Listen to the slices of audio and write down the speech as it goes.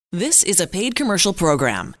This is a paid commercial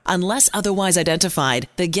program. Unless otherwise identified,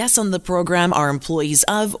 the guests on the program are employees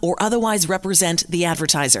of or otherwise represent the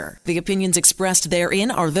advertiser. The opinions expressed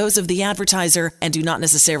therein are those of the advertiser and do not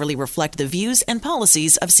necessarily reflect the views and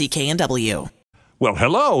policies of CKNW. Well,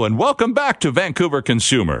 hello and welcome back to Vancouver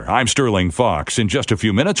Consumer. I'm Sterling Fox. In just a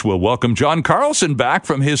few minutes, we'll welcome John Carlson back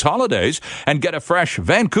from his holidays and get a fresh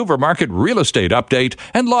Vancouver market real estate update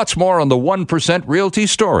and lots more on the 1% Realty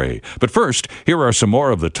story. But first, here are some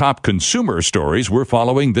more of the top consumer stories we're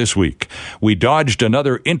following this week. We dodged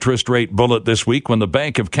another interest rate bullet this week when the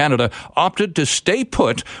Bank of Canada opted to stay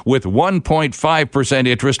put with 1.5%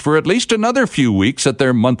 interest for at least another few weeks at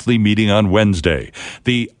their monthly meeting on Wednesday.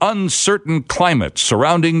 The uncertain climate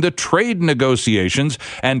surrounding the trade negotiations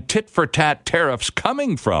and tit-for-tat tariffs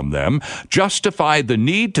coming from them justify the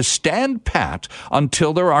need to stand pat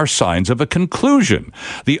until there are signs of a conclusion.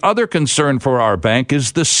 The other concern for our bank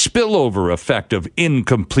is the spillover effect of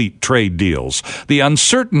incomplete trade deals, the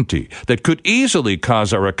uncertainty that could easily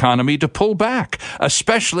cause our economy to pull back,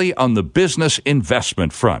 especially on the business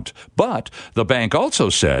investment front. But the bank also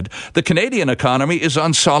said the Canadian economy is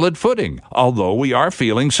on solid footing, although we are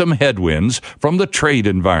feeling some headwinds from the trade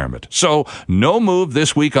environment. So, no move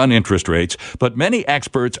this week on interest rates, but many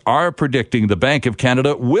experts are predicting the Bank of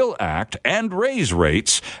Canada will act and raise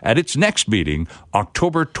rates at its next meeting,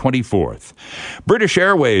 October 24th. British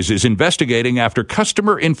Airways is investigating after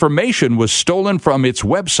customer information was stolen from its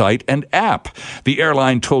website and app. The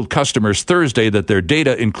airline told customers Thursday that their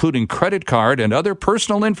data, including credit card and other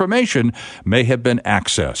personal information, may have been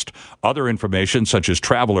accessed. Other information, such as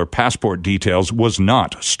travel or passport details, was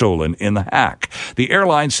not stolen in the hack. The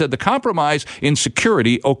airline said the compromise in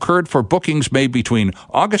security occurred for bookings made between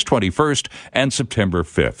August 21st and September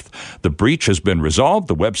 5th. The breach has been resolved.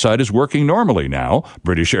 The website is working normally now,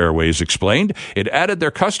 British Airways explained. It added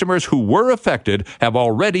their customers who were affected have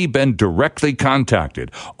already been directly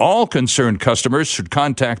contacted. All concerned customers should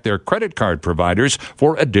contact their credit card providers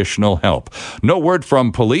for additional help. No word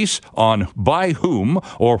from police on by whom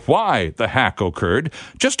or why the hack occurred.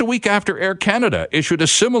 Just a week after Air Canada issued a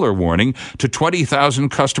similar warning to 20,000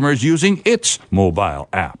 customers using its mobile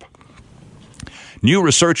app. New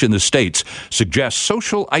research in the States suggests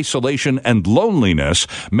social isolation and loneliness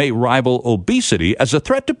may rival obesity as a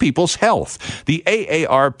threat to people's health. The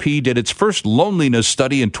AARP did its first loneliness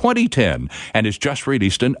study in 2010 and has just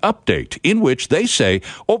released an update in which they say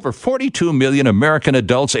over 42 million American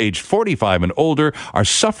adults aged 45 and older are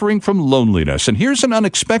suffering from loneliness. And here's an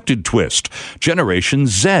unexpected twist. Generation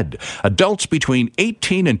Z, adults between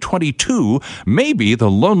 18 and 22, may be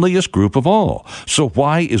the loneliest group of all. So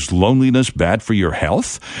why is loneliness bad for your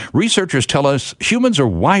health? Researchers tell us humans are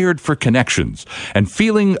wired for connections, and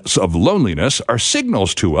feelings of loneliness are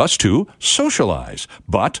signals to us to socialize.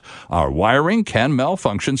 But our wiring can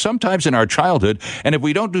malfunction sometimes in our childhood, and if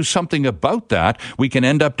we don't do something about that, we can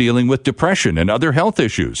end up dealing with depression and other health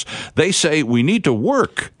issues. They say we need to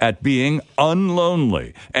work at being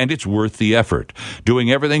unlonely, and it's worth the effort.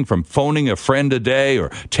 Doing everything from phoning a friend a day or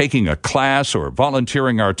taking a class or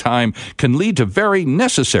volunteering our time can lead to very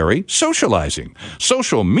necessary socializing.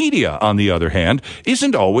 Social media, on the other hand,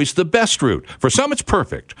 isn't always the best route. For some, it's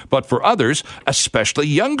perfect, but for others, especially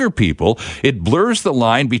younger people, it blurs the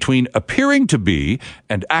line between appearing to be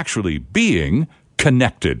and actually being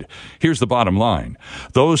connected. Here's the bottom line.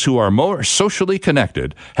 Those who are more socially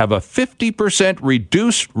connected have a 50%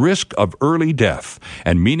 reduced risk of early death,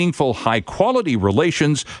 and meaningful, high-quality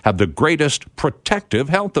relations have the greatest protective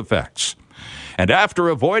health effects. And after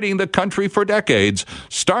avoiding the country for decades,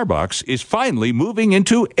 Starbucks is finally moving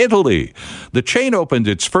into Italy. The chain opened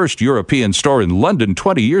its first European store in London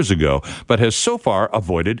 20 years ago, but has so far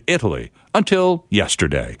avoided Italy. Until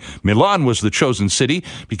yesterday. Milan was the chosen city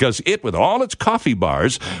because it, with all its coffee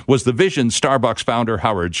bars, was the vision Starbucks founder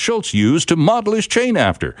Howard Schultz used to model his chain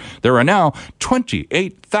after. There are now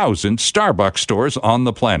 28,000 Starbucks stores on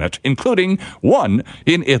the planet, including one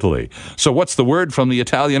in Italy. So what's the word from the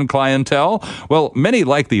Italian clientele? Well, many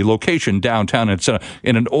like the location downtown. It's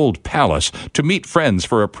in an old palace to meet friends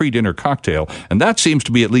for a pre-dinner cocktail, and that seems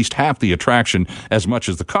to be at least half the attraction as much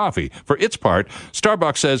as the coffee. For its part,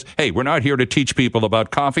 Starbucks says, hey, we're not here to teach people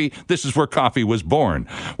about coffee. This is where coffee was born.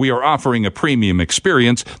 We are offering a premium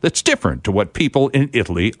experience that's different to what people in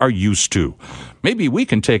Italy are used to. Maybe we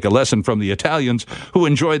can take a lesson from the Italians who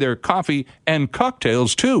enjoy their coffee and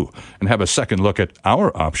cocktails too, and have a second look at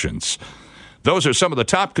our options. Those are some of the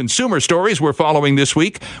top consumer stories we're following this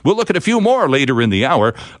week. We'll look at a few more later in the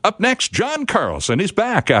hour. Up next, John Carlson is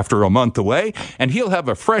back after a month away, and he'll have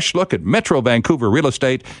a fresh look at Metro Vancouver real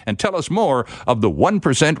estate and tell us more of the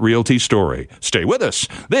 1% Realty story. Stay with us.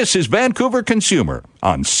 This is Vancouver Consumer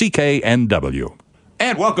on CKNW.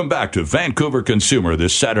 And welcome back to Vancouver Consumer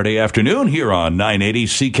this Saturday afternoon here on 980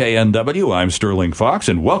 CKNW. I'm Sterling Fox,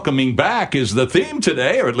 and welcoming back is the theme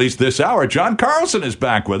today, or at least this hour. John Carlson is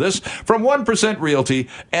back with us from 1% Realty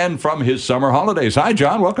and from his summer holidays. Hi,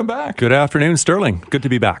 John. Welcome back. Good afternoon, Sterling. Good to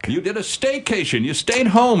be back. You did a staycation. You stayed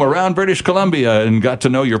home around British Columbia and got to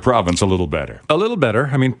know your province a little better. A little better.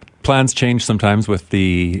 I mean, plans change sometimes with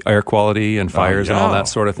the air quality and fires and all that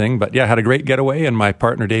sort of thing. But yeah, had a great getaway, and my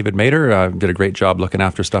partner David Mader did a great job looking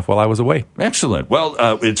after stuff while I was away. Excellent. Well,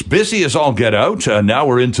 it's busy as all get out. Now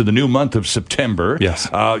we're into the new month of September. Yes.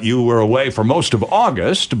 You were away for most of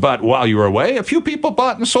August, but while you were away, a few people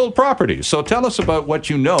bought and sold properties. So tell us about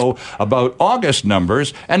what you know about August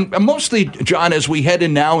numbers, and mostly, John, as we head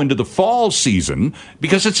in now into the fall season,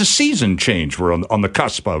 because it's a season change we're on the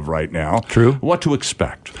cusp of right now. True. What to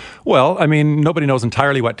expect? Well, I mean, nobody knows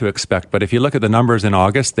entirely what to expect, but if you look at the numbers in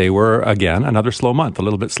August, they were, again, another slow month, a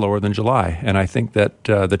little bit slower than July. And I think that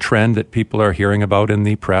the trend that people are hearing about in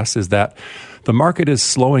the press is that the market is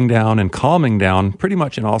slowing down and calming down pretty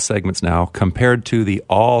much in all segments now compared to the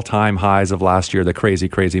all-time highs of last year, the crazy,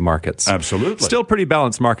 crazy markets. Absolutely. Still pretty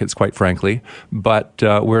balanced markets, quite frankly, but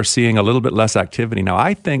we're seeing a little bit less activity. Now,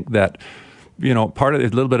 I think that part of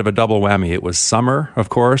it, a little bit of a double whammy. It was summer, of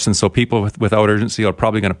course, and so people without urgency are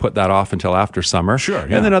probably going to put that off until after summer. Sure,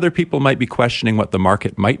 yeah. And then other people might be questioning what the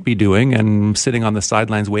market might be doing and sitting on the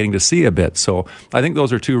sidelines waiting to see a bit. So I think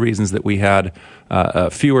those are two reasons that we had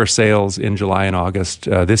fewer sales in July and August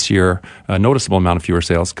this year, a noticeable amount of fewer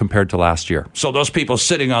sales compared to last year. So those people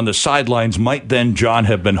sitting on the sidelines might then, John,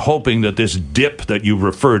 have been hoping that this dip that you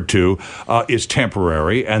referred to is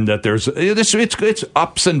temporary, and that it's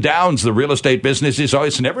ups and downs. The real estate business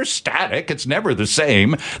it's never static. It's never the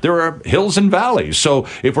same. There are hills and valleys. So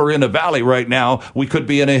if we're in a valley right now, we could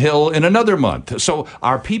be in a hill in another month. So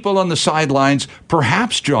are people on the sidelines,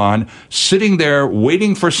 perhaps, John, sitting there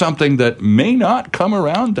waiting for something that may not come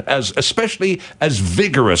around especially as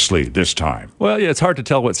vigorously this time? Well, yeah, it's hard to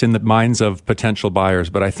tell what's in the minds of potential buyers,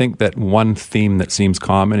 but I think that one theme that seems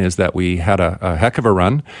common is that we had a heck of a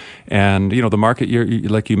run, and the market,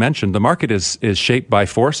 like you mentioned, the market is shaped by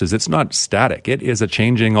forces. It's not static. It is a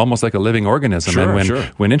changing, almost like a living organism. Sure, and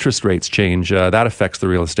when interest rates change, that affects the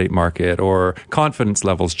real estate market, or confidence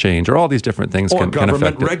levels change, or all these different things can affect it. Or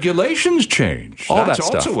government regulations change. All That's that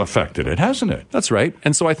stuff also affected it, hasn't it? That's right.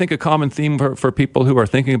 And so I think a common theme for people who are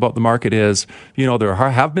thinking about the market is, there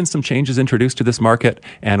have been some changes introduced to this market,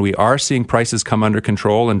 and we are seeing prices come under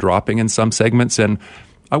control and dropping in some segments. And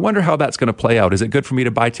I wonder how that's going to play out. Is it good for me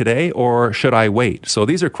to buy today, or should I wait? So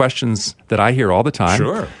these are questions that I hear all the time.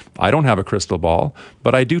 Sure. I don't have a crystal ball,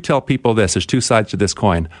 but I do tell people this. There's two sides to this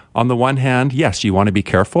coin. On the one hand, yes, you want to be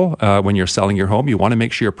careful when you're selling your home. You want to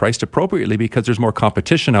make sure you're priced appropriately because there's more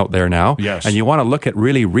competition out there now. Yes. And you want to look at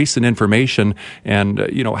really recent information and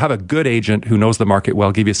have a good agent who knows the market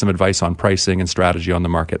well, give you some advice on pricing and strategy on the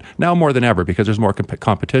market. Now more than ever because there's more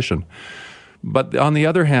competition. But on the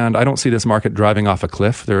other hand, I don't see this market driving off a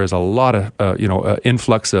cliff. There is a lot of,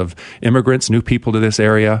 influx of immigrants, new people to this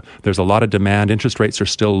area. There's a lot of demand. Interest rates are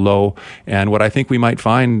still low. And what I think we might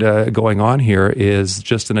find going on here is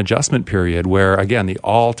just an adjustment period where, again, the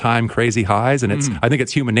all-time crazy highs. And I think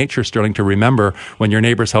it's human nature, Sterling, to remember when your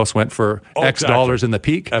neighbor's house went for X dollars in the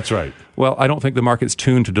peak. That's right. Well, I don't think the market's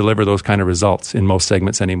tuned to deliver those kind of results in most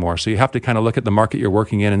segments anymore. So you have to kind of look at the market you're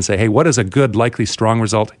working in and say, hey, what is a good, likely, strong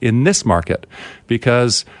result in this market?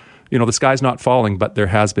 Because the sky's not falling, but there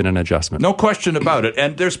has been an adjustment. No question about it.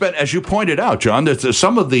 And there's been, as you pointed out, John, that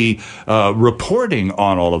some of the reporting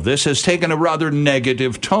on all of this has taken a rather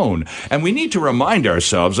negative tone. And we need to remind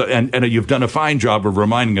ourselves, and you've done a fine job of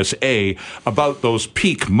reminding us, about those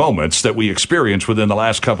peak moments that we experienced within the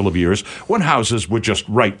last couple of years when houses were just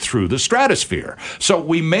right through the stratosphere. So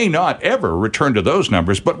we may not ever return to those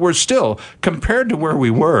numbers, but we're still, compared to where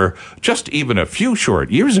we were just even a few short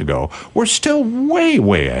years ago, we're still way,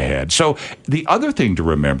 way ahead. So the other thing to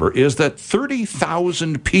remember is that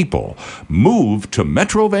 30,000 people move to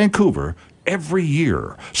Metro Vancouver every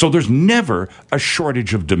year. So there's never a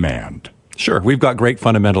shortage of demand. Sure, we've got great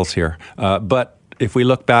fundamentals here. But if we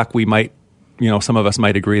look back, we might, some of us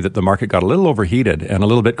might agree that the market got a little overheated and a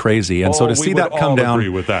little bit crazy. And so to see that come down, agree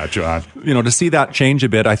with that, John. To see that change a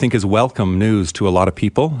bit, I think is welcome news to a lot of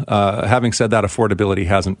people. Having said that, affordability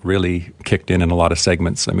hasn't really kicked in a lot of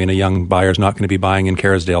segments. I mean, a young buyer's not going to be buying in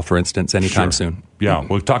Kerrisdale, for instance, anytime soon. Yeah,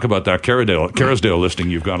 we'll talk about that Kerrisdale listing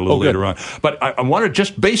you've got a little later on. But I want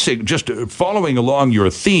to just following along your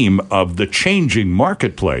theme of the changing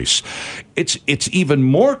marketplace. It's even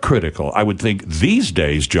more critical, I would think, these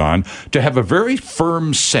days, John, to have a very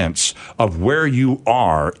firm sense of where you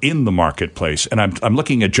are in the marketplace. And I'm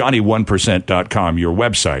looking at Johnny1%.com, your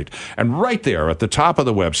website, and right there at the top of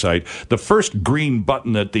the website, the first green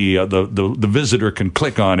button that the visitor can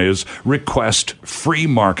click on is Request Free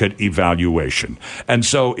Market Evaluation. And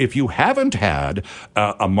so if you haven't had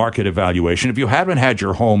a market evaluation, if you haven't had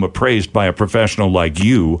your home appraised by a professional like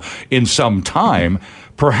you in some time,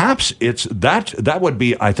 perhaps it's that would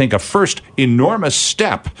be, I think, a first enormous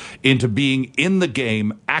step into being in the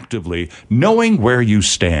game actively, knowing where you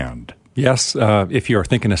stand. Yes, if you're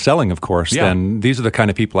thinking of selling, of course, then these are the kind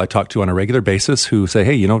of people I talk to on a regular basis who say,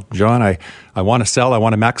 hey, John, I want to sell, I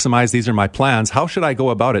want to maximize, these are my plans. How should I go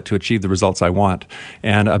about it to achieve the results I want?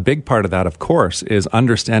 And a big part of that, of course, is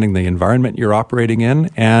understanding the environment you're operating in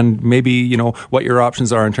and maybe, what your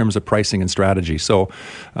options are in terms of pricing and strategy. So,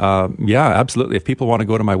 absolutely. If people want to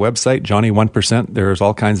go to my website, Johnny1%, there's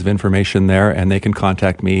all kinds of information there, and they can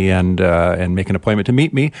contact me and make an appointment to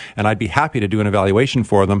meet me, and I'd be happy to do an evaluation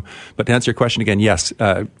for them. But to answer your question again, yes,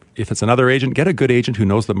 if it's another agent, get a good agent who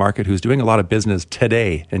knows the market, who's doing a lot of business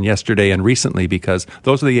today and yesterday and recently, because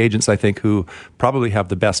those are the agents, I think, who probably have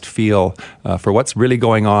the best feel for what's really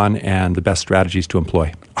going on and the best strategies to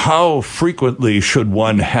employ. How frequently should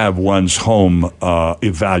one have one's home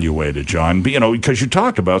evaluated, John? Because you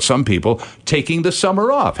talked about some people taking the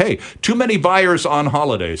summer off. Hey, too many buyers on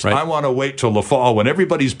holidays. Right. I want to wait till the fall when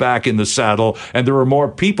everybody's back in the saddle and there are more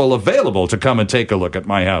people available to come and take a look at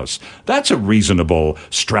my house. That's a reasonable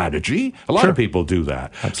strategy. A lot of people do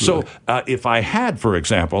that. Absolutely. So if I had, for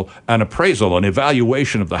example, an appraisal, an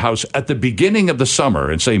evaluation of the house at the beginning of the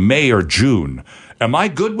summer in, say, May or June, am I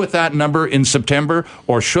good with that number in September,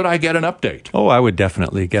 or should I get an update? Oh, I would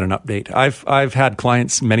definitely get an update. I've had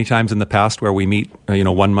clients many times in the past where we meet,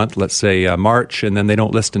 1 month, let's say March, and then they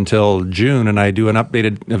don't list until June, and I do an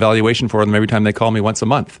updated evaluation for them every time they call me once a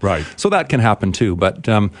month. Right. So that can happen too, but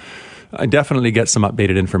I definitely get some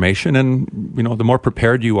updated information, and the more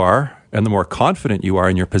prepared you are and the more confident you are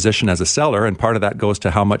in your position as a seller, and part of that goes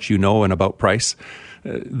to how much you know and about price,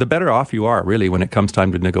 the better off you are, really, when it comes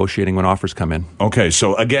time to negotiating when offers come in. Okay,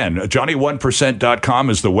 so again, Johnny1%.com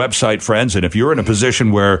is the website, friends, and if you're in a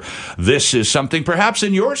position where this is something perhaps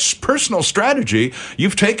in your personal strategy,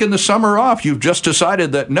 you've taken the summer off, you've just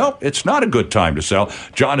decided that, no, it's not a good time to sell.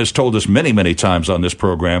 John has told us many, many times on this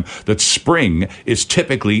program that spring is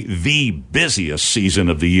typically the busiest season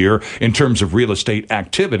of the year in terms of real estate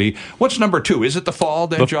activity. What's number two? Is it the fall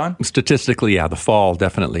then, John? Statistically, yeah, the fall,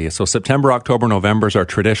 definitely. So September, October, November are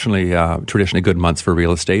traditionally good months for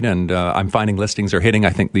real estate, and I'm finding listings are hitting. I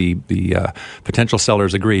think the potential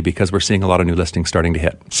sellers agree, because we're seeing a lot of new listings starting to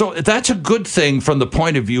hit. So that's a good thing from the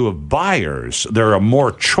point of view of buyers. There are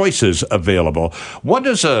more choices available. What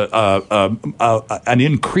does an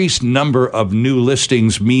increased number of new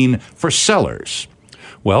listings mean for sellers?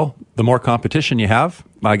 Well, the more competition you have,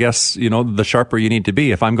 I guess, the sharper you need to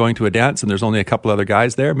be. If I'm going to a dance and there's only a couple other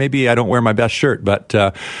guys there, maybe I don't wear my best shirt. But,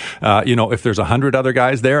 if there's 100 other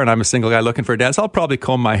guys there and I'm a single guy looking for a dance, I'll probably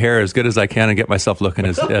comb my hair as good as I can and get myself looking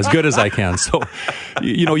as good as I can. So,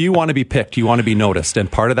 you want to be picked. You want to be noticed.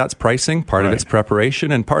 And part of that's pricing, part of it's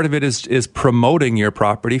preparation, and part of it is promoting your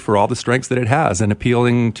property for all the strengths that it has and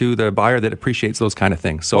appealing to the buyer that appreciates those kind of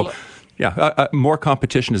things. So, more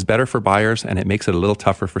competition is better for buyers, and it makes it a little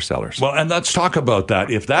tougher for sellers. Well, and let's talk about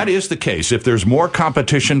that. If that is the case, if there's more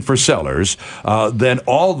competition for sellers, then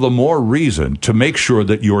all the more reason to make sure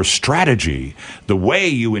that your strategy, the way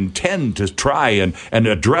you intend to try and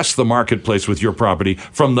address the marketplace with your property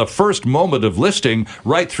from the first moment of listing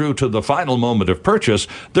right through to the final moment of purchase,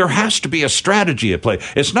 there has to be a strategy at play.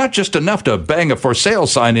 It's not just enough to bang a for sale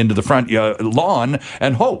sign into the front lawn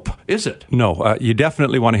and hope, is it? No, you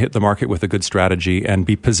definitely want to hit the market with a good strategy and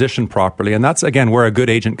be positioned properly. And that's, again, where a good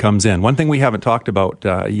agent comes in. One thing we haven't talked about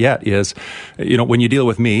yet is, when you deal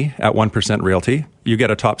with me at 1% Realty, you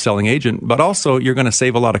get a top selling agent, but also you're going to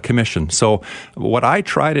save a lot of commission. So what I've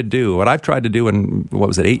tried to do,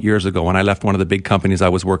 8 years ago when I left one of the big companies I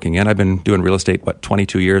was working in, I've been doing real estate,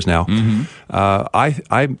 22 years now. Mm-hmm.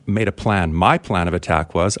 I made a plan. My plan of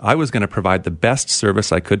attack was I was going to provide the best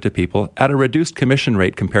service I could to people at a reduced commission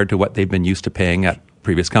rate compared to what they've been used to paying at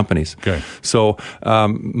previous companies. Okay. So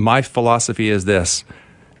my philosophy is this.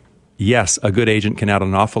 Yes, a good agent can add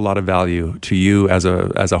an awful lot of value to you as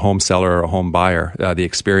a home seller or a home buyer, the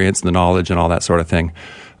experience, the knowledge, and all that sort of thing.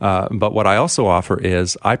 But what I also offer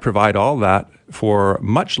is I provide all that for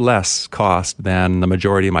much less cost than the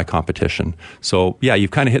majority of my competition. So, yeah,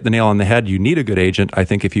 you've kind of hit the nail on the head. You need a good agent, I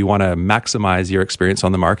think, if you want to maximize your experience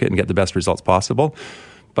on the market and get the best results possible.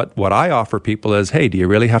 But what I offer people is, hey, do you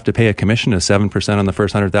really have to pay a commission of 7% on the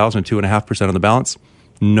first 100,000, 2.5% on the balance?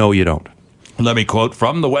 No, you don't. Let me quote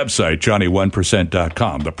from the website,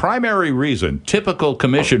 Johnny1%.com. The primary reason typical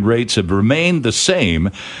commission rates have remained the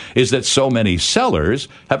same is that so many sellers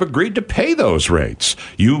have agreed to pay those rates.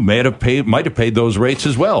 You might have paid those rates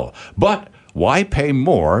as well. But why pay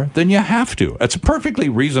more than you have to? It's a perfectly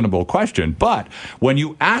reasonable question. But when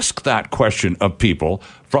you ask that question of people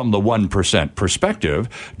from the 1% perspective,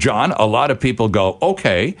 John, a lot of people go,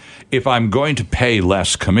 okay, if I'm going to pay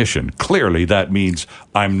less commission, clearly that means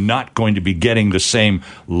I'm not going to be getting the same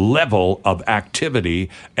level of activity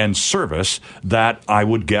and service that I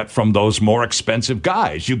would get from those more expensive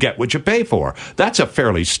guys. You get what you pay for. That's a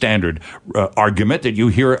fairly standard argument that you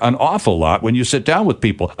hear an awful lot when you sit down with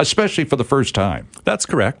people, especially for the first time. That's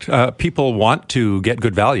correct. People want to get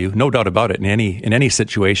good value, no doubt about it, in any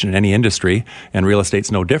situation, in any industry, and real estate's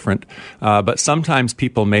no different. But sometimes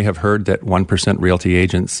people may have heard that 1% realty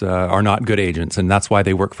agents are not good agents, and that's why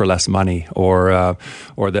they work for less money, or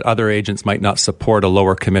that other agents might not support a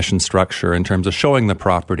lower commission structure in terms of showing the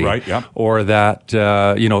property, right? Yeah. Or that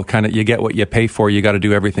kind of you get what you pay for. You got to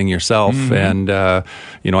do everything yourself. Mm-hmm.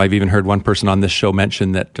 And I've even heard one person on this show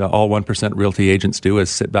mention that all 1% realty agents do is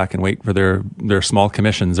sit back and wait for their small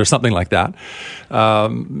commissions or something like that.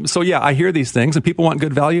 So yeah, I hear these things, and people want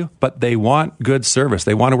good value, but they want good service.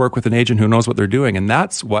 They want to work with an agent who knows what they're doing, and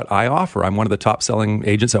that's what I offer. I'm one of the top selling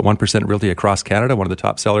agents at 1% Realty across Canada, one of the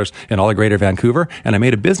top sellers in all of Greater Vancouver, and I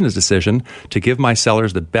made a business decision to give my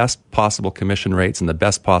sellers the best possible commission rates and the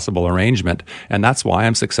best possible arrangement, and that's why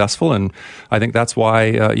I'm successful, and I think that's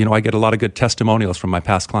why I get a lot of good testimonials from my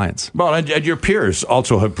past clients. Well, and your peers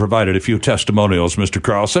also have provided a few testimonials, Mr.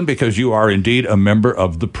 Carlson, because you are indeed a member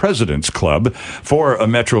of the President's Club for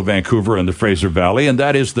Metro Vancouver and the Fraser Valley, and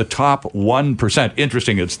that is the top 1%.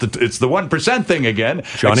 Interesting, it's the 1% thing again.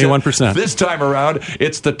 Johnny 1%. This time around,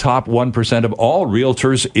 it's the top 1% of all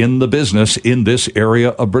realtors in the business in this area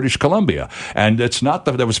of British Columbia. And it's not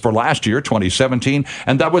that was for last year, 2017,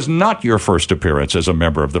 and that was not your first appearance as a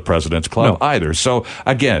member of the President's Club either. So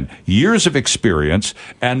again, years of experience,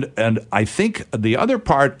 and I think the other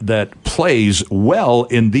part that plays well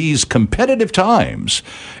in these competitive times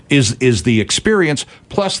is the experience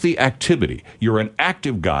plus the activity. You're an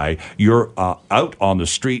active guy. You're out on the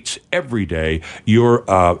streets every day. You're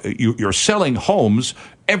selling homes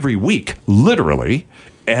every week, literally.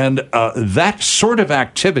 And that sort of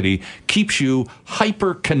activity keeps you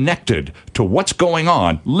hyper-connected to what's going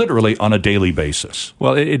on, literally on a daily basis.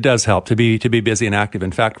 Well, it does help to be busy and active.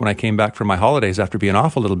 In fact, when I came back from my holidays after being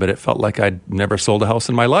off a little bit, it felt like I'd never sold a house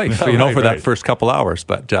in my life, that first couple hours.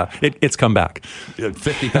 But it's come back.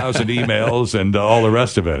 50,000 emails and all the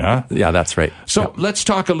rest of it, huh? Yeah, that's right. So let's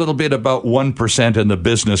talk a little bit about 1% and the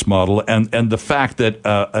business model and the fact that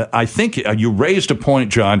I think you raised a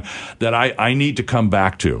point, John, that I need to come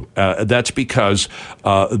back to. That's because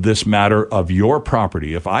this matter of your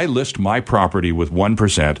property. If I list my property with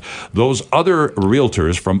 1%, those other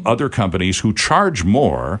realtors from other companies who charge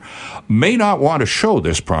more may not want to show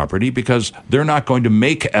this property because they're not going to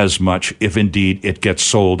make as much if indeed it gets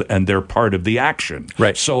sold and they're part of the action.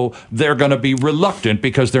 Right. So they're going to be reluctant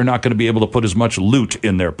because they're not going to be able to put as much loot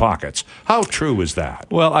in their pockets. How true is that?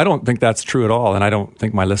 Well, I don't think that's true at all, and I don't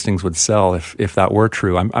think my listings would sell if that were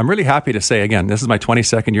true. I'm really happy to say, again, this is my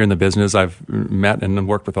 22nd year in the business. I've met and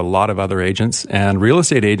worked with a lot of other agents, and real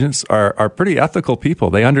estate agents are pretty ethical people.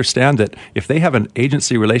 They understand that if they have an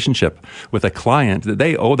agency relationship with a client, that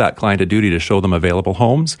they owe that client a duty to show them available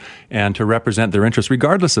homes and to represent their interests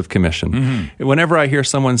regardless of commission. Mm-hmm. Whenever I hear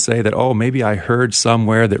someone say that, maybe I heard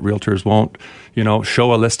somewhere that realtors won't,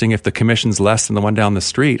 show a listing if the commission's less than the one down the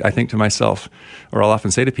street, I think to myself, or I'll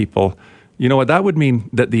often say to people, you know what, that would mean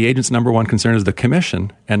that the agent's number one concern is the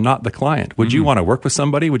commission and not the client. Would you want to work with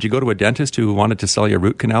somebody? Would you go to a dentist who wanted to sell you a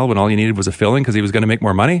root canal when all you needed was a filling because he was going to make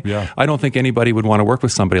more money? Yeah. I don't think anybody would want to work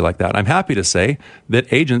with somebody like that. I'm happy to say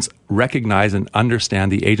that agents recognize and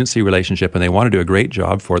understand the agency relationship, and they want to do a great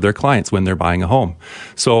job for their clients when they're buying a home.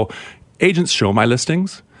 So agents show my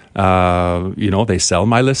listings. They sell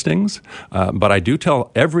my listings. But I do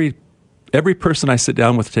tell every person I sit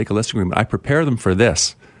down with to take a listing agreement, I prepare them for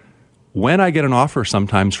this. When I get an offer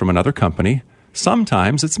sometimes from another company,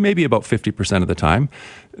 Sometimes, it's maybe about 50% of the time,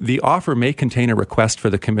 the offer may contain a request for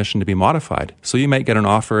the commission to be modified. So you might get an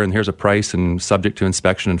offer and here's a price and subject to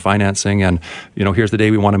inspection and financing and, here's the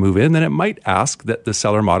day we want to move in. Then it might ask that the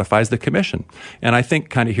seller modifies the commission. And I think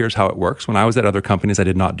kind of here's how it works. When I was at other companies, I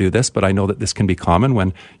did not do this, but I know that this can be common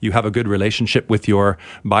when you have a good relationship with your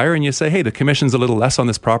buyer and you say, hey, the commission's a little less on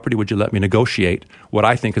this property. Would you let me negotiate what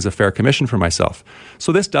I think is a fair commission for myself?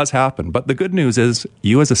 So this does happen. But the good news is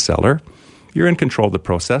you as a seller, you're in control of the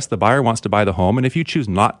process. The buyer wants to buy the home. And if you choose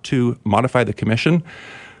not to modify the commission,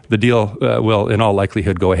 the deal will, in all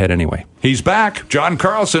likelihood, go ahead anyway. He's back. John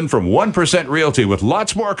Carlson from 1% Realty with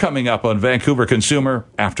lots more coming up on Vancouver Consumer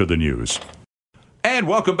after the news. And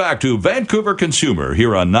welcome back to Vancouver Consumer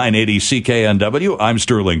here on 980 CKNW. I'm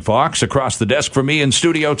Sterling Fox. Across the desk from me in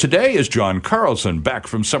studio today is John Carlson, back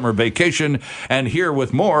from summer vacation and here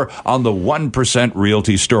with more on the 1%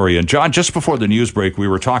 Realty story. And John, just before the news break, we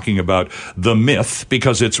were talking about the myth,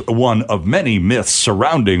 because it's one of many myths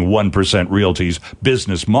surrounding 1% Realty's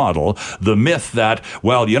business model. The myth that,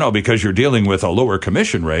 because you're dealing with a lower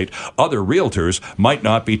commission rate, other realtors might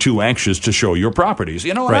not be too anxious to show your properties.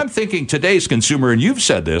 And I'm thinking today's consumer, and you've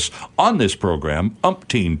said this on this program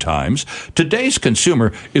umpteen times, today's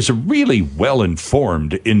consumer is a really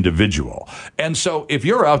well-informed individual. And so if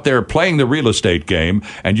you're out there playing the real estate game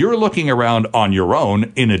and you're looking around on your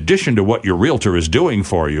own, in addition to what your realtor is doing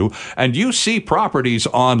for you, and you see properties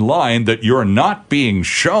online that you're not being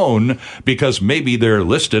shown because maybe they're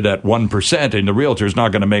listed at 1% and the realtor's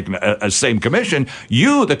not going to make a same commission,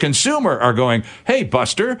 you, the consumer, are going, hey,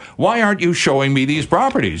 Buster, why aren't you showing me these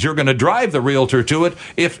properties? You're going to drive the realtor to it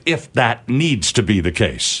if that needs to be the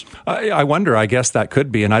case. I wonder. I guess that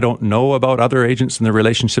could be. And I don't know about other agents and their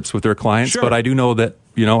relationships with their clients, Sure. But I do know that,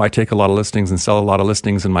 I take a lot of listings and sell a lot of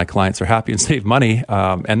listings and my clients are happy and save money.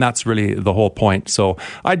 And that's really the whole point. So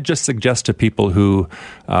I'd just suggest to people who,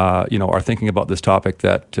 are thinking about this topic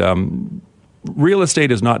that real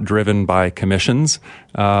estate is not driven by commissions.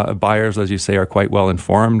 Buyers, as you say, are quite well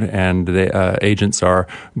informed, and the agents are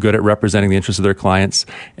good at representing the interests of their clients.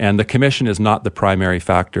 And the commission is not the primary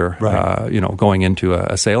factor, going into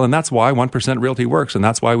a sale. And that's why 1% Realty works, and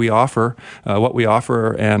that's why we offer what we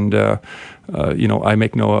offer. And I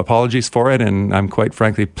make no apologies for it, and I'm quite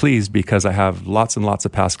frankly pleased because I have lots and lots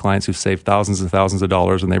of past clients who've saved thousands and thousands of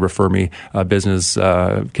dollars, and they refer me business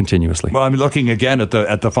continuously. Well, I'm looking again at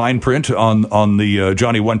the fine print on the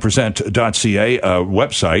Johnny1%.ca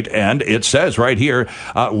website, and it says right here,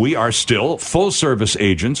 we are still full-service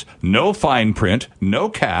agents, no fine print, no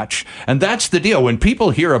catch, and that's the deal. When people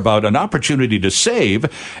hear about an opportunity to save,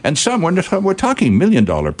 and we're talking $1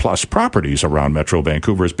 million plus properties around Metro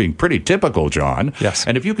Vancouver as being pretty typical, John. Yes.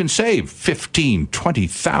 And if you can save $15,000,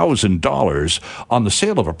 $20,000 on the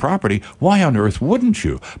sale of a property, why on earth wouldn't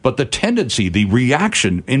you? But the tendency, the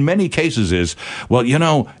reaction in many cases is,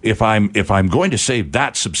 if I'm going to save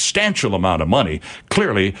that substantial amount of money,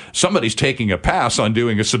 clearly somebody's taking a pass on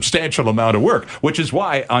doing a substantial amount of work, which is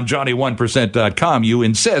why on Johnny1%.com you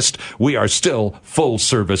insist we are still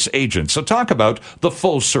full-service agents. So talk about the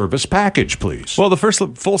full-service package, please. Well, the first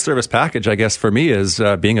full-service package, I guess, for me is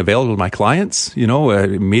being available to my clients,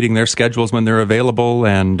 meeting their schedules when they're available,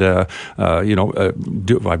 and I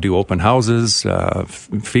do open houses,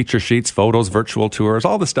 feature sheets, photos, virtual tours,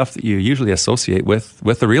 all the stuff that you usually associate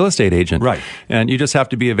with a real estate agent. Right. And you just have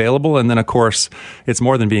to be available. And then, of course, it's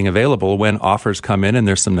more than being available. When offers come in and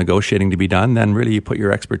there's some negotiating to be done, then really you put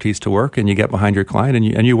your expertise to work and you get behind your client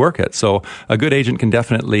and you work it. So a good agent can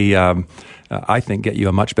definitely I think, get you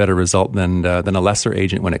a much better result than a lesser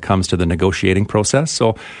agent when it comes to the negotiating process.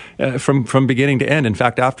 So from beginning to end, in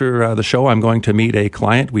fact, after the show, I'm going to meet a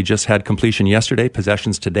client. We just had completion yesterday,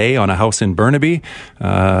 possessions today on a house in Burnaby.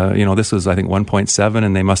 This was, I think, 1.7,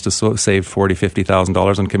 and they must have saved $40,000,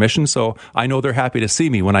 $50,000 on commission. So I know they're happy to see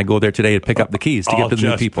me when I go there today to pick up the keys to get to the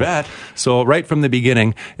new people. Bet. So right from the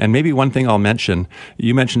beginning, and maybe one thing I'll mention,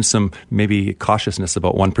 you mentioned some maybe cautiousness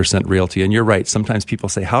about 1% Realty, and you're right. Sometimes people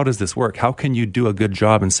say, how does this work? How can you do a good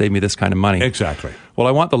job and save me this kind of money? Exactly. Well,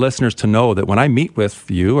 I want the listeners to know that when I meet with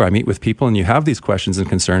you or I meet with people and you have these questions and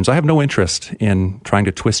concerns, I have no interest in trying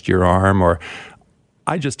to twist your arm, or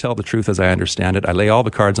I just tell the truth as I understand it. I lay all the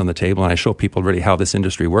cards on the table and I show people really how this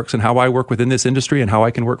industry works and how I work within this industry and how I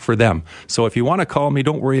can work for them. So if you want to call me,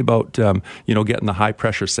 don't worry about getting the high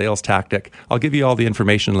pressure sales tactic. I'll give you all the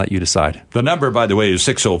information and let you decide. The number, by the way, is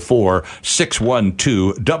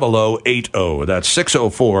 604-612-0080. That's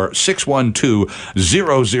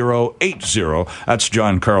 604-612-0080. That's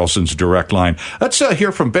John Carlson's direct line. Let's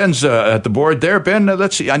hear from Ben's at the board there. Ben,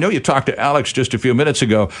 let's see. I know you talked to Alex just a few minutes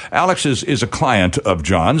ago. Alex is a client of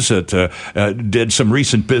John's that did some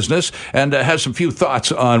recent business and has some few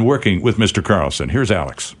thoughts on working with Mr. Carlson. Here's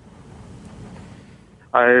Alex.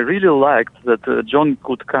 I really liked that John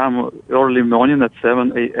could come early morning at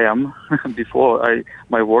 7 a.m. before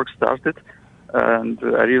my work started, and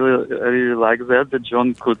I really like that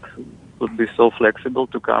John could be so flexible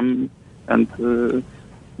to come and do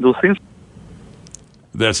things.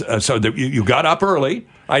 You got up early.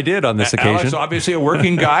 I did on this occasion. Alex, obviously a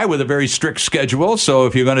working guy with a very strict schedule, so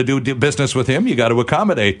if you're going to do business with him, you got to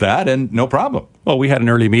accommodate that, and no problem. Well, we had an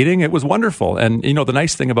early meeting. It was wonderful. And, the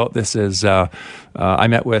nice thing about this is I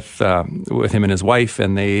met with him and his wife,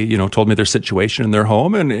 and they, told me their situation in their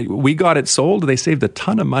home, and we got it sold. They saved a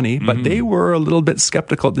ton of money, but they were a little bit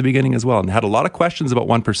skeptical at the beginning as well and had a lot of questions about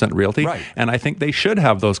 1% Realty. Right. And I think they should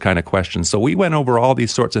have those kind of questions. So we went over all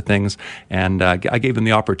these sorts of things, and I gave them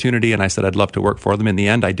the opportunity, and I said I'd love to work for them. In the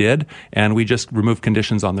end, I did, and we just removed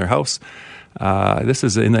conditions on their house. This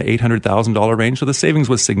is in the $800,000 range, so the savings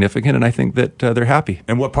was significant, and I think that they're happy.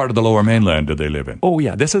 And what part of the Lower Mainland do they live in? Oh,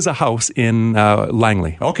 yeah. This is a house in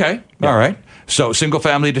Langley. Okay. Yeah. All right. So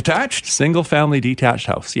single-family detached? Single-family detached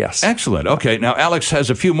house, yes. Excellent. Okay. Now, Alex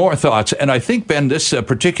has a few more thoughts, and I think, Ben, this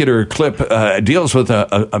particular clip deals with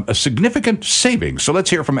a significant savings. So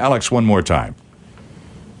let's hear from Alex one more time.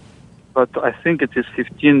 But I think it is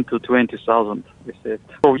 15 to 20,000.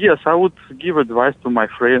 So yes, I would give advice to my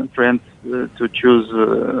friends to choose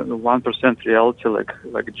 1% Realty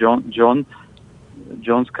like John's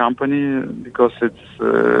company, because it's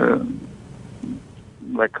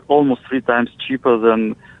like almost 3 times cheaper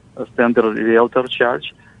than a standard realtor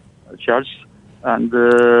charge, and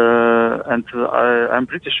I'm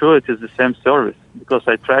pretty sure it is the same service because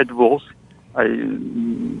I tried both.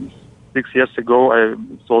 6 years ago, I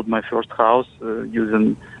sold my first house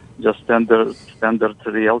using just standard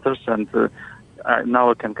realtors, and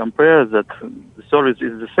now I can compare that the service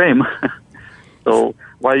is the same. So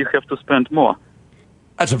why you have to spend more?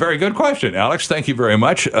 That's a very good question, Alex. Thank you very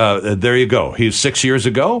much. There you go. 6 years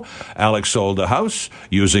ago, Alex sold a house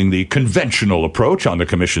using the conventional approach on the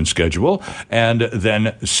commission schedule, and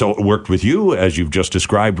then worked with you, as you've just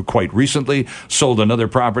described quite recently, sold another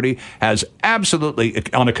property, has absolutely,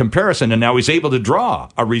 on a comparison, and now he's able to draw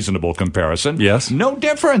a reasonable comparison. Yes. No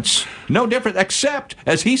difference, except,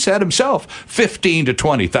 as he said himself, $15,000 to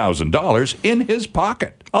 $20,000 in his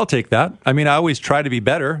pocket. I'll take that. I mean, I always try to be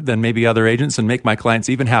better than maybe other agents and make my clients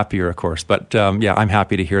even happier, of course. But I'm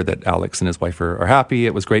happy to hear that Alex and his wife are happy.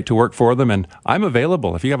 It was great to work for them, and I'm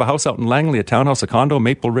available. If you have a house out in Langley, a townhouse, a condo,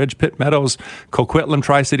 Maple Ridge, Pitt Meadows, Coquitlam,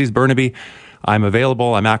 Tri-Cities, Burnaby, I'm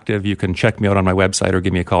available. I'm active. You can check me out on my website or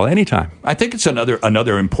give me a call anytime. I think it's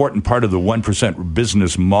another important part of the 1%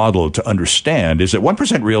 business model to understand is that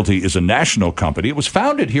 1% Realty is a national company. It was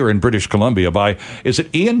founded here in British Columbia by, is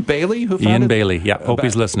it Ian Bailey who founded it? Ian Bailey, yeah. Hope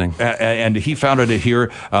he's listening. And he founded it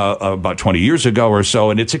here about 20 years ago or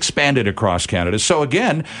so, and it's expanded across Canada. So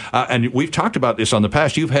again, and we've talked about this on the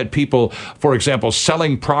past, you've had people, for example,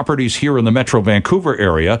 selling properties here in the Metro Vancouver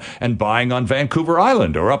area and buying on Vancouver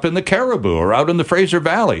Island or up in the Caribou or out in the Fraser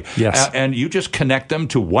Valley. Yes. And you just connect them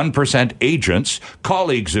to 1% agents,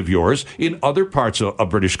 colleagues of yours in other parts of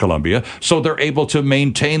British Columbia, so they're able to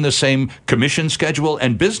maintain the same commission schedule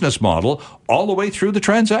and business model all the way through the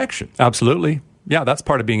transaction. Absolutely. Yeah, that's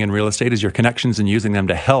part of being in real estate is your connections and using them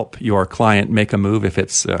to help your client make a move if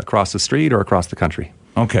it's across the street or across the country.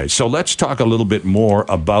 Okay, so let's talk a little bit more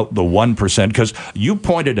about the 1%, because you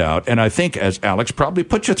pointed out, and I think as Alex probably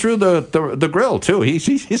put you through the grill too. He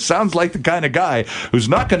sounds like the kind of guy who's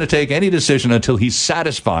not going to take any decision until he's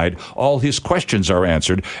satisfied all his questions are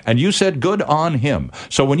answered. And you said good on him.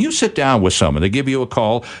 So when you sit down with someone, they give you a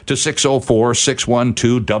call to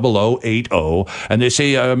 604-612-0080, and they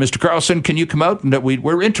say, Mr. Carlson, can you come out? And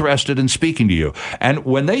we're interested in speaking to you. And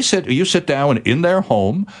when you sit down in their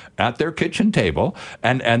home at their kitchen table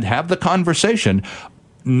and have the conversation,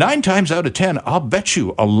 9 times out of 10, I'll bet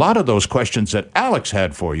you a lot of those questions that Alex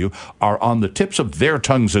had for you are on the tips of their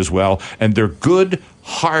tongues as well, and they're good,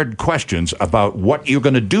 hard questions about what you're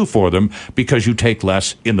going to do for them because you take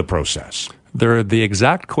less in the process. They're the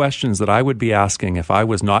exact questions that I would be asking if I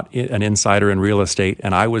was not an insider in real estate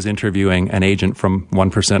and I was interviewing an agent from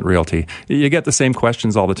 1% Realty. You get the same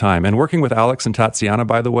questions all the time. And working with Alex and Tatiana,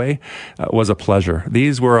 by the way, was a pleasure.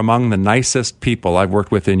 These were among the nicest people I've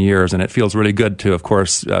worked with in years, and it feels really good to, of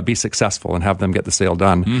course, be successful and have them get the sale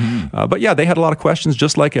done. Mm-hmm. But yeah, they had a lot of questions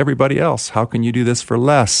just like everybody else. How can you do this for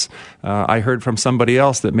less? I heard from somebody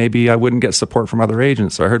else that maybe I wouldn't get support from other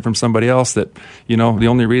agents. Or I heard from somebody else that, the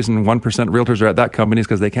only reason 1% Realtors are at that company is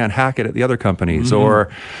because they can't hack it at the other companies. Mm-hmm. Or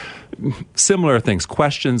similar things,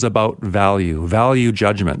 questions about value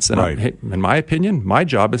judgments. And Right. in my opinion, my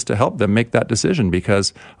job is to help them make that decision,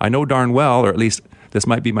 because I know darn well, or at least this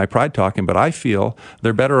might be my pride talking, but I feel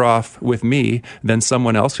they're better off with me than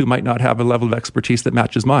someone else who might not have a level of expertise that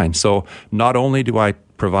matches mine. So not only do I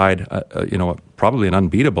provide probably an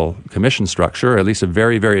unbeatable commission structure, at least a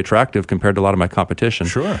very, very attractive compared to a lot of my competition.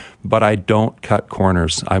 Sure. But I don't cut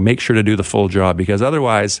corners. I make sure to do the full job, because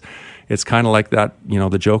otherwise it's kind of like that,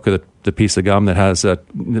 the joke of the piece of gum that has it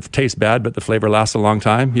tastes bad, but the flavor lasts a long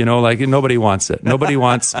time. Like nobody wants it. Nobody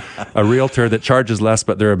wants a realtor that charges less,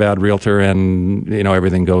 but they're a bad realtor, and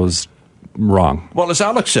everything goes wrong. Well, as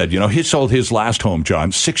Alex said, he sold his last home,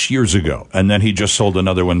 John, 6 years ago, and then he just sold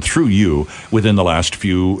another one through you within the last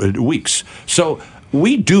few weeks. So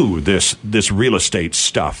we do this real estate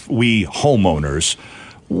stuff, we homeowners,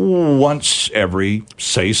 once every,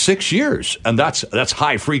 say, 6 years. And that's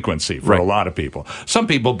high frequency for a lot of people. Some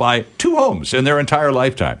people buy 2 homes in their entire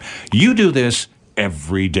lifetime. You do this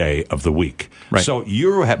every day of the week. Right. So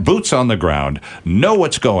you have boots on the ground, know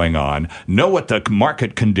what's going on, know what the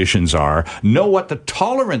market conditions are, know what the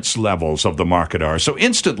tolerance levels of the market are. So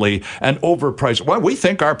instantly an overpriced, well, we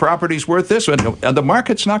think our property's worth this, and the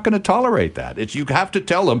market's not going to tolerate that. You have to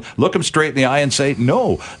tell them, look them straight in the eye and say,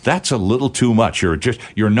 no, that's a little too much.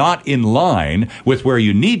 You're not in line with where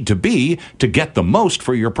you need to be to get the most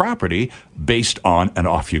for your property based on, and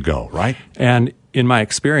off you go, right? And in my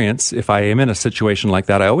experience, if I am in a situation like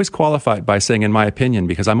that, I always qualify it by saying, in my opinion,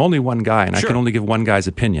 because I'm only one guy and Sure. I can only give one guy's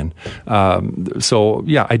opinion. So,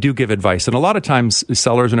 I do give advice. And a lot of times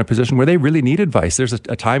sellers are in a position where they really need advice. There's a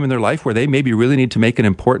time in their life where they maybe really need to make an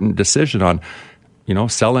important decision on,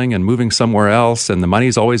 selling and moving somewhere else, and the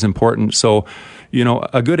money's always important. So,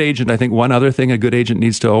 a good agent, I think one other thing a good agent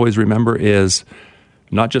needs to always remember is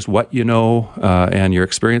not just what you know and your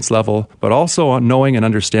experience level, but also on knowing and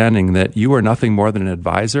understanding that you are nothing more than an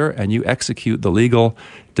advisor, and you execute the legal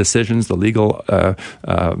decisions, the legal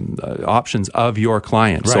options of your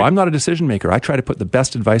client. Right. So I'm not a decision maker. I try to put the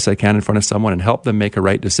best advice I can in front of someone and help them make a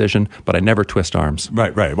right decision, but I never twist arms.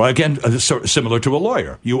 Right. Well, again, similar to a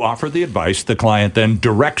lawyer. You offer the advice, the client then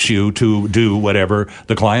directs you to do whatever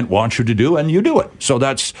the client wants you to do, and you do it. So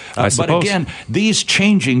that's, I but suppose. again, these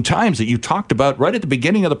changing times that you talked about right at the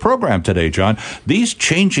beginning of the program today, John, these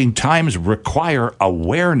changing times require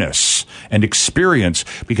awareness and experience,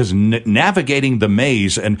 because navigating the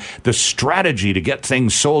maze and the strategy to get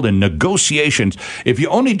things sold in negotiations, if you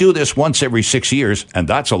only do this once every 6 years, and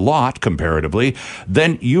that's a lot comparatively,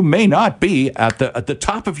 then you may not be at the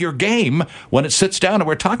top of your game when it sits down, and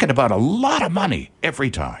we're talking about a lot of money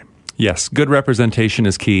every time. Yes, good representation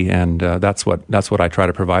is key, and that's what I try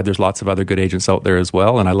to provide. There's lots of other good agents out there as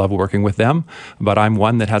well, and I love working with them. But I'm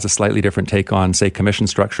one that has a slightly different take on, say, commission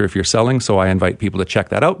structure if you're selling. So I invite people to check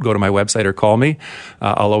that out. Go to my website or call me.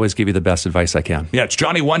 I'll always give you the best advice I can. Yeah, it's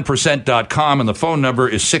Johnny1%.com, and the phone number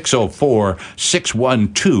is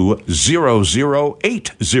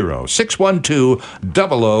 604-612-0080.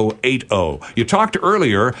 612-0080. You talked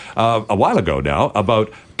earlier, a while ago now,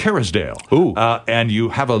 about Kerrisdale. Ooh. And you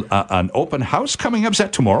have an open house coming up. Is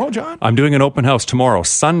that tomorrow, John? I'm doing an open house tomorrow,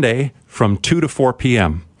 Sunday, from 2 to 4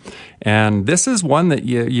 p.m. And this is one that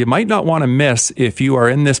you might not want to miss if you are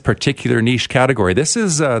in this particular niche category. This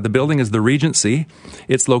is, the building is the Regency.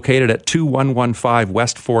 It's located at 2115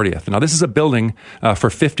 West 40th. Now, this is a building for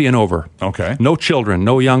 50 and over. Okay. No children,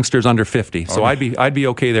 no youngsters under 50. So I'd be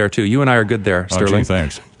okay there, too. You and I are good there, Sterling. Okay,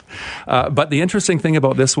 thanks. But the interesting thing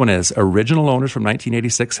about this one is original owners from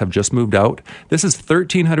 1986 have just moved out. This is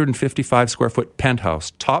 1,355 square foot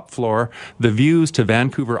penthouse, top floor, the views to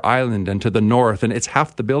Vancouver Island and to the north, and it's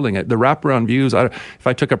half the building. The wraparound views, if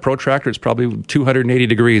I took a protractor, it's probably 280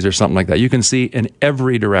 degrees or something like that. You can see in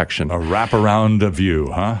every direction. A wraparound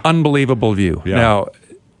view, huh? Unbelievable view. Yeah. Now,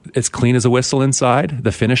 it's clean as a whistle inside.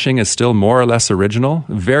 The finishing is still more or less original,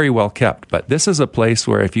 very well kept. But this is a place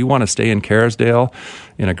where if you want to stay in Kerrisdale,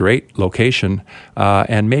 in a great location,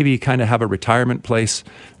 and maybe kind of have a retirement place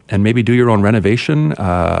and maybe do your own renovation,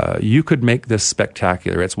 you could make this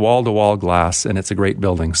spectacular. It's wall-to-wall glass, and it's a great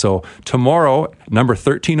building. So tomorrow, number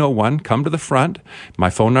 1301, come to the front. My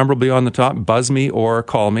phone number will be on the top. Buzz me or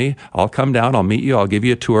call me. I'll come down. I'll meet you. I'll give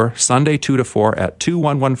you a tour. Sunday, 2 to 4 at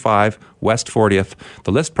 2115 West 40th.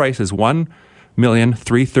 The list price is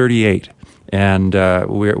 $1,338,000. And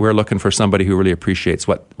we're looking for somebody who really appreciates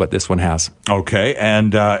what this one has. Okay,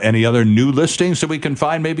 and any other new listings that we can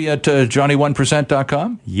find maybe at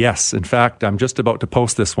Johnny1%.com? Yes, in fact, I'm just about to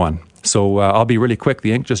post this one. So I'll be really quick.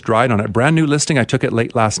 The ink just dried on it. Brand new listing. I took it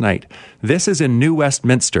late last night. This is in New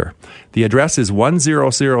Westminster. The address is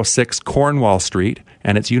 1006 Cornwall Street,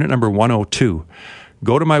 and it's unit number 102.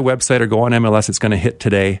 Go to my website or go on MLS. It's going to hit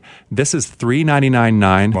today. This is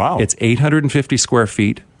 $399.9. Wow. It's 850 square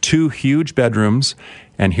feet, 2 huge bedrooms,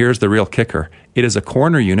 and here's the real kicker. It is a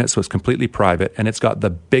corner unit, so it's completely private, and it's got the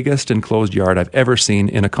biggest enclosed yard I've ever seen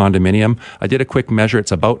in a condominium. I did a quick measure.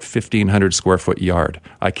 It's about 1,500 square foot yard.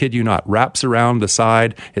 I kid you not. Wraps around the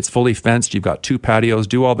side. It's fully fenced. You've got 2 patios.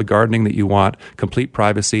 Do all the gardening that you want. Complete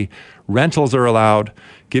privacy. Rentals are allowed.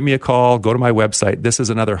 Give me a call. Go to my website. This is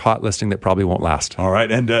another hot listing that probably won't last. All right.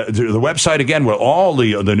 And the website, again, where all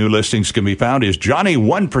the new listings can be found is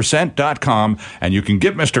Johnny1%.com. And you can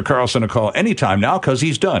give Mr. Carlson a call anytime now because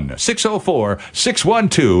he's done.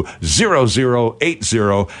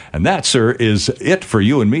 604-612-0080. And that, sir, is it for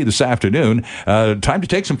you and me this afternoon. Time to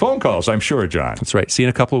take some phone calls, I'm sure, John. That's right. See you in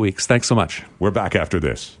a couple of weeks. Thanks so much. We're back after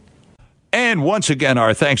this. And once again,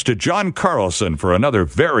 our thanks to John Carlson for another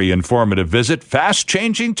very informative visit.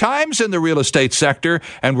 Fast-changing times in the real estate sector,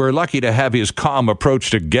 and we're lucky to have his calm approach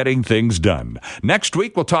to getting things done. Next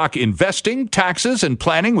week, we'll talk investing, taxes, and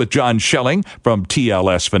planning with John Schelling from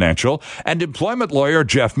TLS Financial, and employment lawyer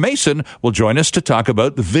Jeff Mason will join us to talk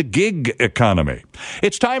about the gig economy.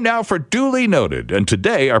 It's time now for Duly Noted, and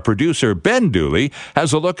today our producer Ben Dooley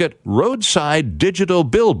has a look at roadside digital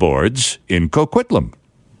billboards in Coquitlam.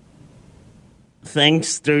 Thanks,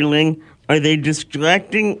 Sterling. Are they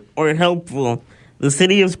distracting or helpful? The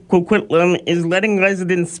city of Coquitlam is letting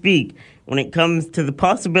residents speak when it comes to the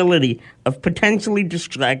possibility of potentially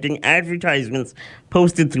distracting advertisements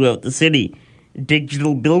posted throughout the city.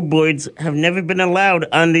 Digital billboards have never been allowed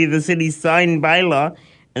under the city's sign bylaw,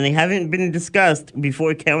 and they haven't been discussed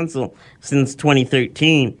before council since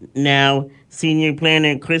 2013. Now, senior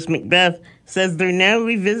planner Chris Macbeth says they're now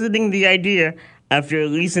revisiting the idea after a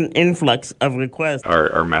recent influx of requests.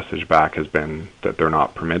 Our message back has been that they're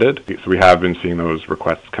not permitted. So we have been seeing those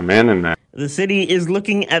requests come in. And the city is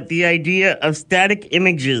looking at the idea of static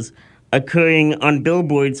images occurring on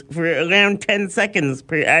billboards for around 10 seconds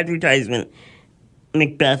per advertisement.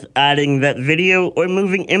 Macbeth adding that video or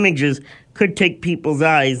moving images could take people's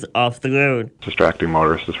eyes off the road. Distracting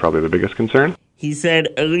motorists is probably the biggest concern. He said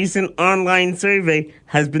a recent online survey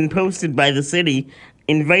has been posted by the city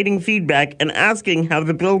inviting feedback and asking how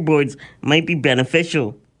the billboards might be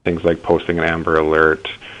beneficial. Things like posting an Amber Alert,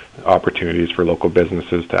 opportunities for local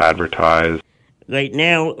businesses to advertise. Right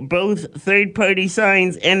now, both third-party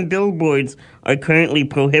signs and billboards are currently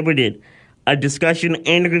prohibited. A discussion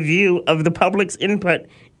and review of the public's input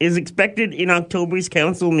is expected in October's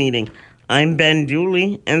council meeting. I'm Ben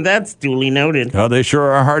Dooley, and that's Duly Noted. Oh, they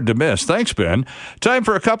sure are hard to miss. Thanks, Ben. Time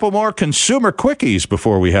for a couple more consumer quickies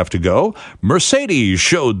before we have to go. Mercedes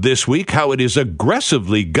showed this week how it is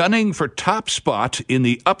aggressively gunning for top spot in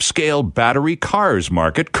the upscale battery cars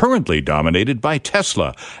market, currently dominated by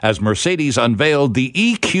Tesla, as Mercedes unveiled the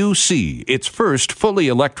EQC, its first fully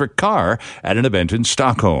electric car, at an event in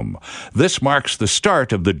Stockholm. This marks the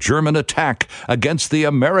start of the German attack against the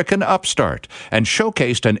American upstart and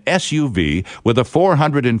showcased an SUV with a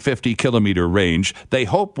 450-kilometer range they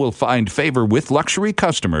hope will find favor with luxury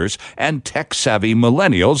customers and tech-savvy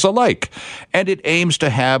millennials alike. And it aims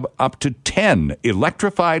to have up to 10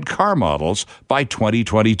 electrified car models by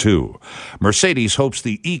 2022. Mercedes hopes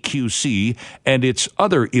the EQC and its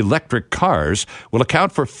other electric cars will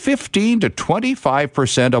account for 15 to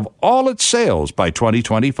 25% of all its sales by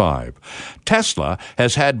 2025. Tesla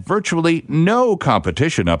has had virtually no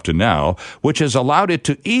competition up to now, which has allowed it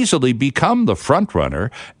to easily become the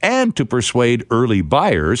frontrunner and to persuade early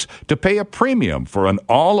buyers to pay a premium for an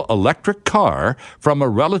all-electric car from a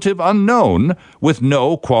relative unknown with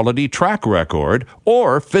no quality track record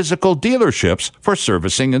or physical dealerships for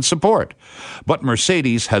servicing and support. But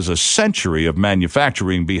Mercedes has a century of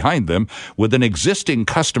manufacturing behind them with an existing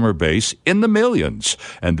customer base in the millions,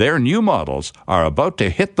 and their new models are about to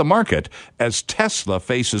hit the market as Tesla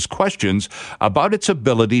faces questions about its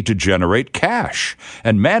ability to generate cash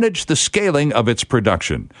and manage the scaling of its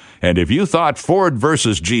production. And if you thought Ford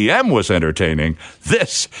versus GM was entertaining,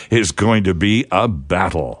 this is going to be a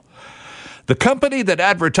battle. The company that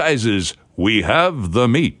advertises, "We have the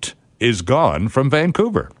meat," is gone from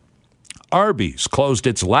Vancouver. Arby's closed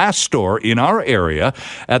its last store in our area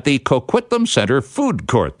at the Coquitlam Center Food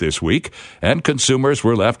Court this week, and consumers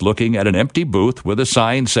were left looking at an empty booth with a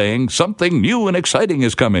sign saying something new and exciting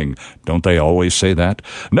is coming. Don't they always say that?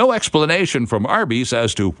 No explanation from Arby's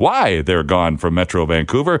as to why they're gone from Metro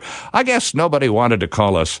Vancouver. I guess nobody wanted to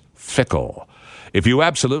call us fickle. If you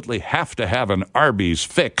absolutely have to have an Arby's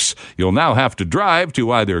fix, you'll now have to drive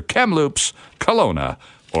to either Kamloops, Kelowna,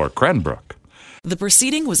 or Cranbrook. The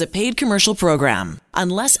proceeding was a paid commercial program.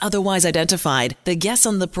 Unless otherwise identified, the guests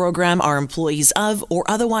on the program are employees of or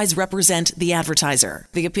otherwise represent the advertiser.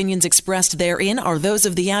 The opinions expressed therein are those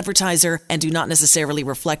of the advertiser and do not necessarily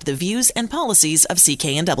reflect the views and policies of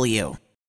CKNW.